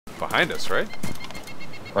Behind us, right?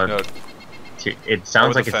 Or, No. it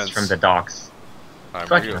sounds like it's fence. from the docks.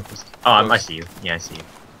 Where you? I see you. Yeah, I see you.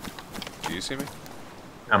 Do you see me?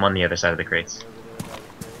 I'm on the other side of the crates.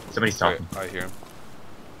 Somebody's talking. I hear him.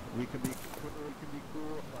 We can be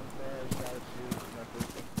cool, unfair, shout at you, nothing,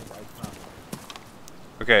 like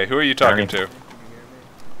not. Okay, who are you talking to? Can you hear me?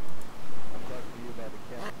 I'm talking to you about the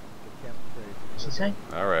camp trade. What's he saying?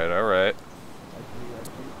 Alright. I see.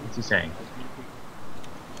 What's he saying?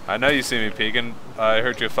 I know you see me peeking. I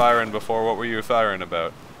heard you firing before. What were you firing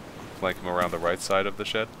about? Flank him around the right side of the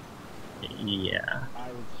shed? Yeah. I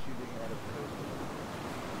was shooting at a person.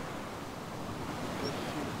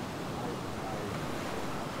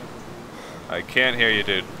 I can't hear you,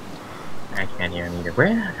 dude. I can't hear him either. Where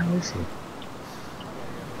the hell is he?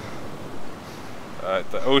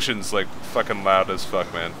 The ocean's like fucking loud as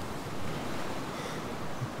fuck, man.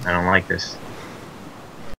 I don't like this.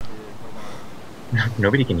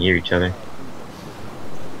 Nobody can hear each other.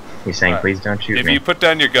 He's saying, please don't shoot If me. you put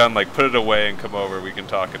down your gun, like put it away and come over, we can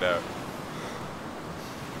talk it out.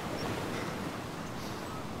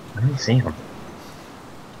 I don't see him.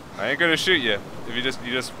 I ain't gonna shoot you. If you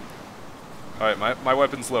just. Alright, my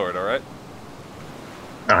weapon's lowered, alright?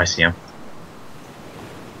 Oh, I see him.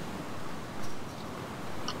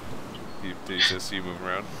 Did you just see you moving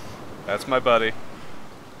around? That's my buddy.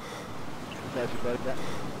 That's your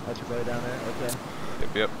buddy down there?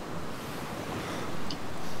 Okay. Yep.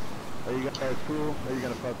 Are you guys cool? Or are you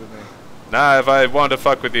gonna fuck with me? Nah, if I wanted to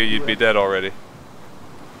fuck with you, you'd be dead already.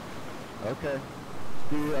 Okay.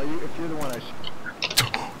 Dude, if you're the one I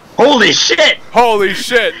Holy shit! Holy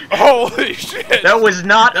shit! Holy shit! That was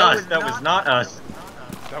not us. That was not us.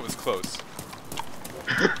 That was close.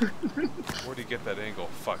 Where'd he get that angle?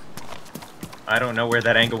 Fuck. I don't know where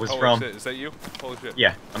that angle was from. Shit. Is that you? Holy shit.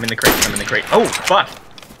 Yeah, I'm in the crate. I'm in the crate. Oh, fuck!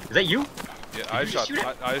 Is that you? Yeah, I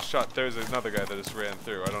shot. There's another guy that just ran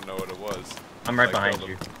through. I don't know what it was. I'm right behind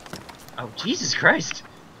you. Oh, Jesus Christ!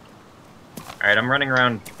 Alright, I'm running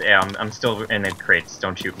around. Yeah, I'm still in the crates.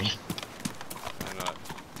 Don't shoot me. I'm not.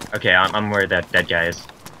 Okay, I'm where that dead guy is.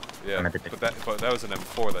 Yeah, but that was an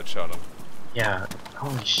M4 that shot him. Yeah.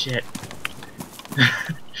 Holy shit.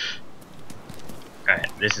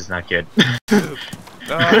 Alright, this is not good.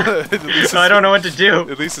 I don't know what to do.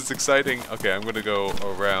 At least it's exciting. Okay, I'm gonna go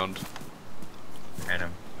around.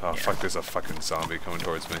 Random. Oh fuck! There's a fucking zombie coming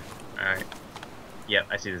towards me. Alright. Yep,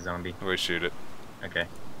 I see the zombie. I'm gonna shoot it. Okay.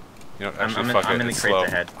 You know, actually, I'm in the crates slow.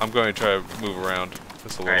 ahead. I'm going to try to move around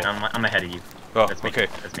just a little. Alright, I'm ahead of you. Oh, That's me. okay.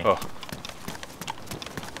 That's me. Oh.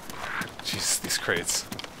 Jeez, these crates.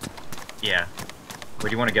 Yeah. Where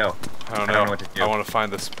do you want to go? I don't know what to do. I want to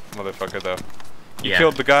find this motherfucker though. You Yeah.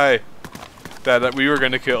 killed the guy that we were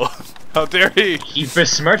gonna kill. How dare he? He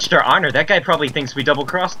besmirched our honor. That guy probably thinks we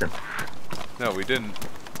double-crossed him. No, we didn't.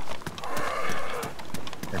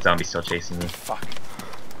 That zombie's still chasing me. Fuck.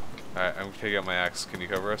 Alright, I'm taking out my axe. Can you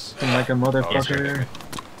cover us? Like a Oh, motherfucker.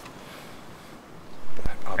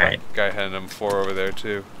 that Alright. guy had an M4 over there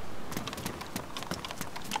too.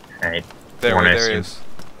 Alright. There he is.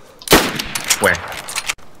 Where?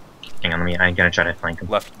 Hang on, I'm gonna try to flank him.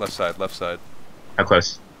 Left side. How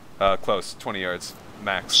close? Close. 20 yards.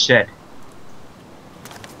 Max. Shit.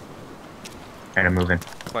 Alright, I'm moving.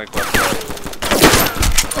 Flank left side.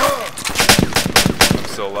 I'm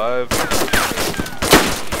still alive.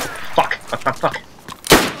 Fuck.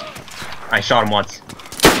 I shot him once.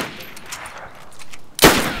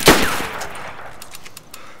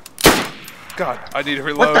 God, I need to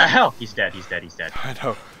reload. What the hell? He's dead. I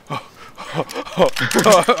know.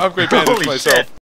 I'm great bandage Holy myself. shit.